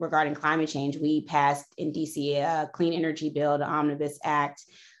impacting regarding climate change. We passed in DC a clean energy bill, the Omnibus Act,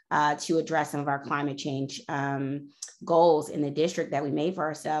 to address some of our climate change goals in the district that we made for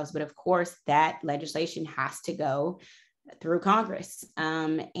ourselves. But of course, that legislation has to go through Congress.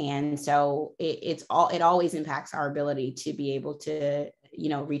 And so it always impacts our ability to be able to,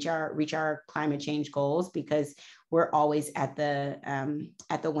 reach our climate change goals, because we're always at the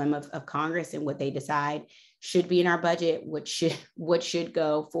whim of Congress and what they decide should be in our budget, what should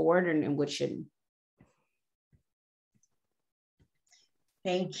go forward and what shouldn't.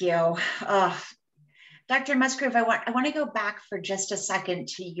 Thank you. Dr. Musgrove, I want to go back for just a second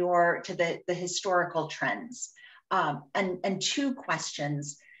to the historical trends, and two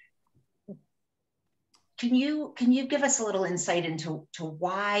questions. Can you give us a little insight into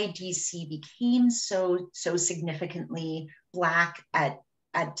why DC became so significantly Black at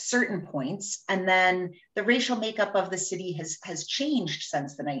certain points, and then the racial makeup of the city has changed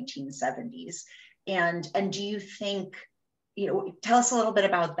since the 1970s, and do you think, tell us a little bit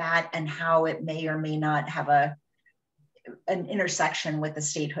about that and how it may or may not have an intersection with the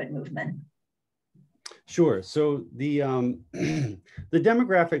statehood movement? Sure. So the the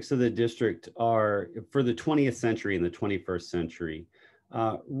demographics of the district are, for the 20th century and the 21st century,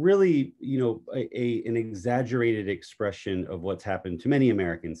 really, an exaggerated expression of what's happened to many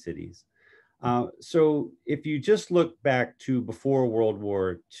American cities. So if you just look back to before World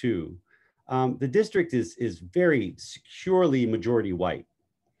War II, the district is very securely majority white.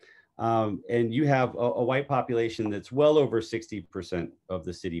 And you have a white population that's well over 60% of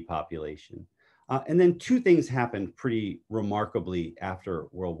the city population. And then two things happened pretty remarkably after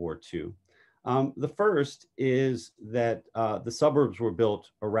World War II. The first is that the suburbs were built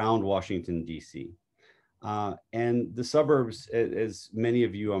around Washington, DC. And the suburbs, as many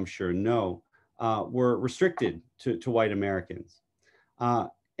of you I'm sure know, were restricted to white Americans.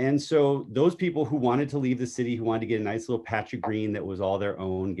 And so those people who wanted to leave the city, who wanted to get a nice little patch of green that was all their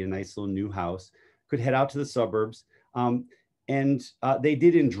own, get a nice little new house, could head out to the suburbs. And they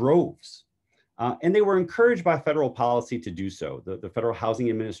did in droves. And they were encouraged by federal policy to do so. The Federal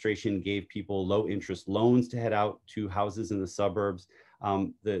Housing Administration gave people low interest loans to head out to houses in the suburbs.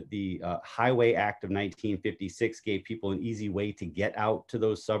 The Highway Act of 1956 gave people an easy way to get out to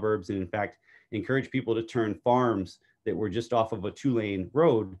those suburbs, and in fact, encouraged people to turn farms that were just off of a 2-lane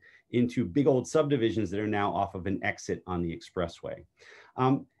road into big old subdivisions that are now off of an exit on the expressway.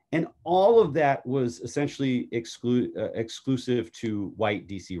 And all of that was essentially exclusive to white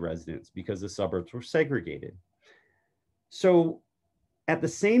DC residents because the suburbs were segregated. So at the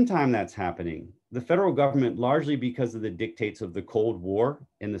same time that's happening, the federal government, largely because of the dictates of the Cold War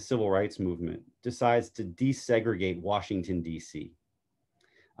and the Civil Rights Movement, decides to desegregate Washington, DC.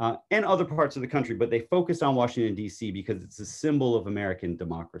 And other parts of the country, but they focus on Washington, DC because it's a symbol of American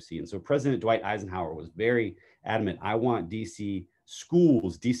democracy. And so President Dwight Eisenhower was very adamant, I want DC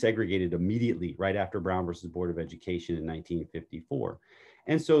schools desegregated immediately right after Brown versus Board of Education in 1954.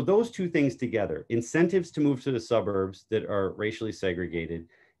 And so those two things together, incentives to move to the suburbs that are racially segregated,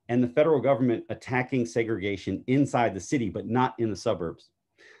 and the federal government attacking segregation inside the city, but not in the suburbs,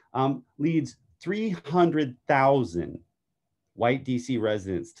 leads 300,000 white DC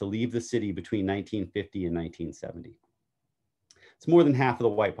residents to leave the city between 1950 and 1970. It's more than half of the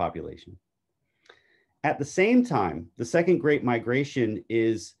white population. At the same time, the second Great Migration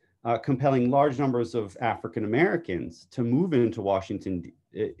is compelling large numbers of African Americans to move into Washington,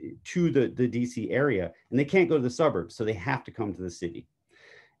 to the DC area, and they can't go to the suburbs, so they have to come to the city.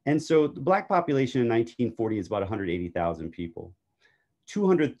 And so the Black population in 1940 is about 180,000 people.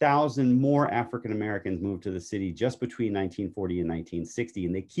 200,000 more African Americans moved to the city just between 1940 and 1960,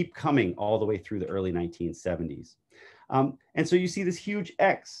 and they keep coming all the way through the early 1970s. And so you see this huge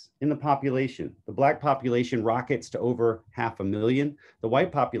X in the population. The Black population rockets to over 500,000. The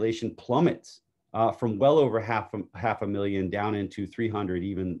white population plummets from well over half a million down into 300,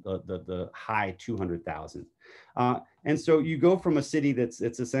 even the high 200,000. And so you go from a city that's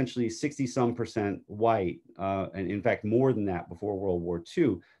essentially 60-some% white, and in fact more than that before World War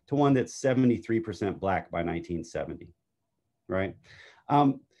II, to one that's 73% Black by 1970, right?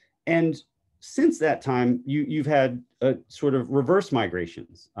 And since that time, you've had sort of reverse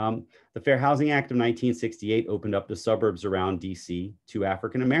migrations. The Fair Housing Act of 1968 opened up the suburbs around DC to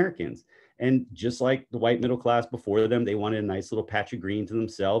African Americans. And just like the white middle class before them, they wanted a nice little patch of green to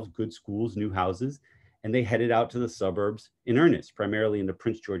themselves, good schools, new houses, and they headed out to the suburbs in earnest, primarily into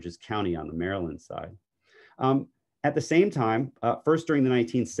Prince George's County on the Maryland side. At the same time, first during the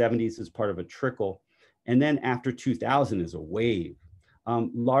 1970s as part of a trickle, and then after 2000 as a wave,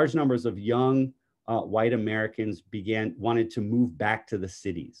 large numbers of young white Americans wanted to move back to the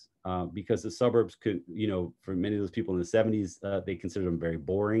cities. because the suburbs could, for many of those people in the 70s, they considered them very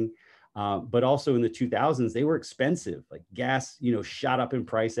boring. But also in the 2000s, they were expensive. Like gas, shot up in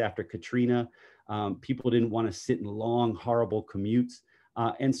price after Katrina. People didn't want to sit in long, horrible commutes.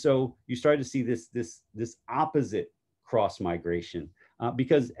 And so you started to see this opposite cross migration.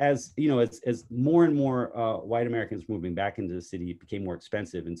 Because as more and more white Americans moving back into the city, it became more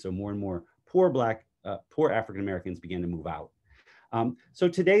expensive. And so more and more poor African Americans began to move out. So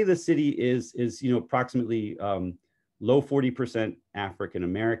today the city is approximately low 40% African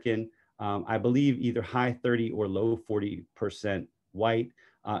American. I believe either high 30 or low 40% white.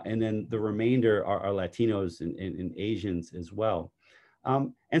 And then the remainder are Latinos and Asians as well.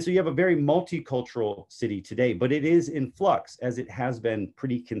 And so you have a very multicultural city today, but it is in flux, as it has been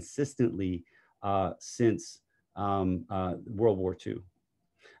pretty consistently since World War II.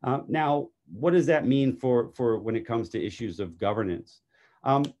 Now, what does that mean for when it comes to issues of governance?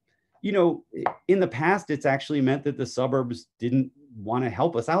 In the past, it's actually meant that the suburbs didn't want to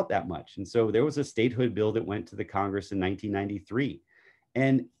help us out that much. And so there was a statehood bill that went to the Congress in 1993.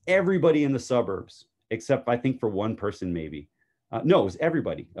 And everybody in the suburbs, except I think for one person maybe, no, it was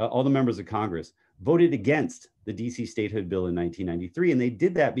everybody, all the members of Congress voted against the DC Statehood bill in 1993. And they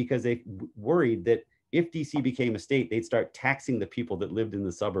did that because they worried that if DC became a state, they'd start taxing the people that lived in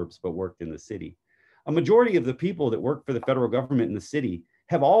the suburbs but worked in the city. A majority of the people that work for the federal government in the city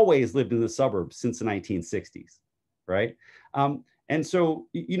have always lived in the suburbs since the 1960s, right? And so,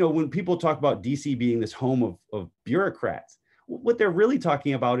 when people talk about DC being this home of bureaucrats, what they're really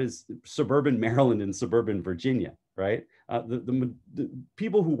talking about is suburban Maryland and suburban Virginia, right? The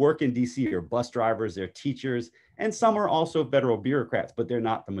people who work in DC are bus drivers, they're teachers, and some are also federal bureaucrats, but they're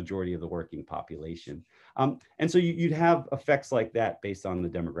not the majority of the working population. And so you'd have effects like that based on the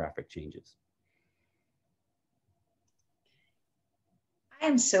demographic changes. I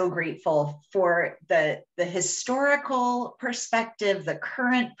am so grateful for the historical perspective, the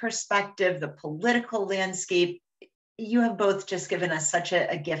current perspective, the political landscape. You have both just given us such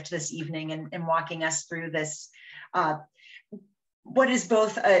a gift this evening in walking us through this, what is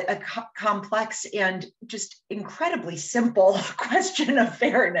both a complex and just incredibly simple question of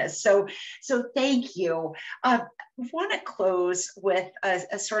fairness. So thank you. I want to close with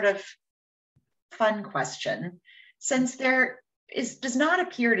a sort of fun question. Since there does not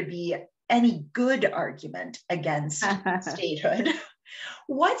appear to be any good argument against statehood,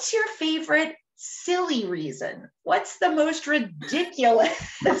 what's your favorite silly reason? What's the most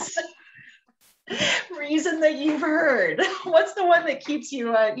ridiculous reason that you've heard? What's the one that keeps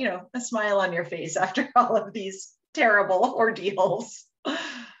you, a smile on your face after all of these terrible ordeals?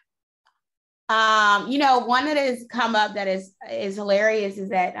 One that has come up that is hilarious is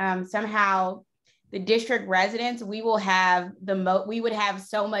that somehow the district residents, we would have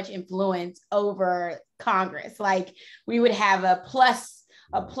so much influence over Congress. Like we would have a plus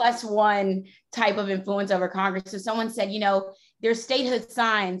one type of influence over Congress. So someone said, there's statehood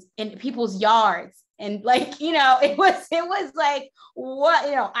signs in people's yards. And it was like,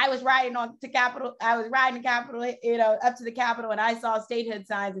 what, I was riding up to the Capitol, up to the Capitol, and I saw statehood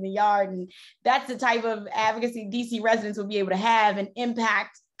signs in the yard. And that's the type of advocacy DC residents will be able to have and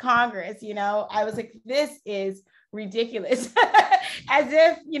impact Congress. I was like, this is ridiculous. As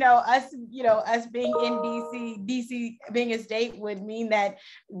if us being in DC being a state would mean that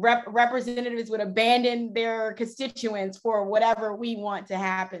representatives would abandon their constituents for whatever we want to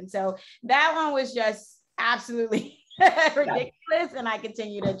happen. So that one was just absolutely ridiculous, and I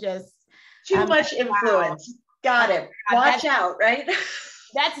continue to just too much influence. Got it. Watch out, right?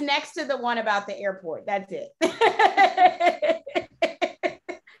 That's next to the one about the airport. That's it.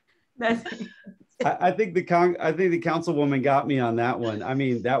 That's it. I think the councilwoman got me on that one. I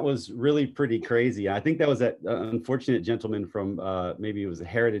mean, that was really pretty crazy. I think that was that unfortunate gentleman from maybe it was a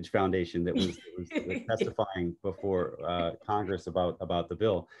Heritage Foundation that was testifying before Congress about the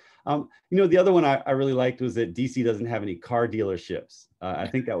bill. The other one I really liked was that DC doesn't have any car dealerships. I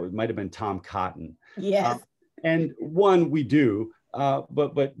think that might have been Tom Cotton. Yes. And one, we do.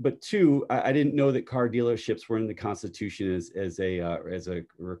 But two, I didn't know that car dealerships were in the Constitution as a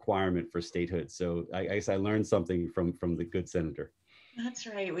requirement for statehood. So I guess I learned something from the good senator. That's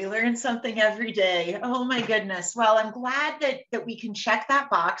right. We learn something every day. Oh my goodness. Well, I'm glad that we can check that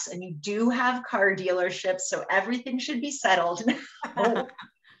box, and you do have car dealerships, so everything should be settled now.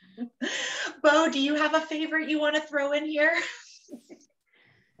 Bo, do you have a favorite you want to throw in here?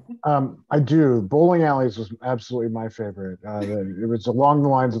 I do. Bowling alleys was absolutely my favorite. It was along the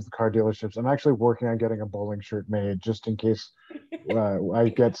lines of the car dealerships. I'm actually working on getting a bowling shirt made just in case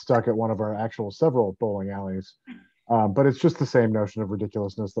I get stuck at one of our several bowling alleys. But it's just the same notion of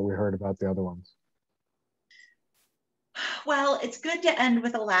ridiculousness that we heard about the other ones. Well, it's good to end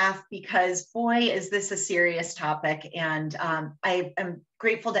with a laugh because boy, is this a serious topic. And I am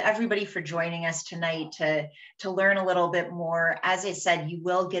grateful to everybody for joining us tonight to learn a little bit more. As I said, you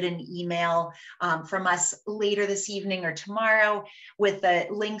will get an email from us later this evening or tomorrow with the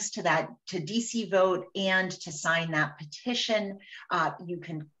links to DC Vote and to sign that petition. You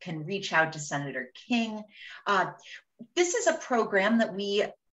can reach out to Senator King. This is a program that we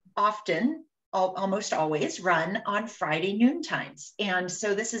often, almost always, run on Friday noon times. And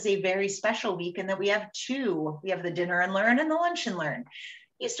so this is a very special week in that we have two. We have the dinner and learn and the lunch and learn.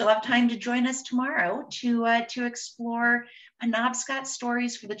 You still have time to join us tomorrow to explore Penobscot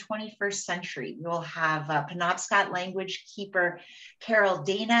stories for the 21st century. We'll have Penobscot language keeper Carol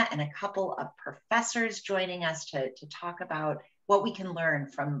Dana and a couple of professors joining us to talk about what we can learn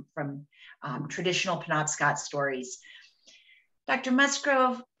from traditional Penobscot stories. Dr.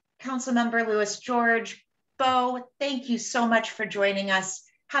 Musgrove, Councilmember Lewis George, Bo, thank you so much for joining us.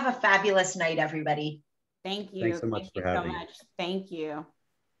 Have a fabulous night, everybody. Thank you. Thanks so much for having me. Thank you.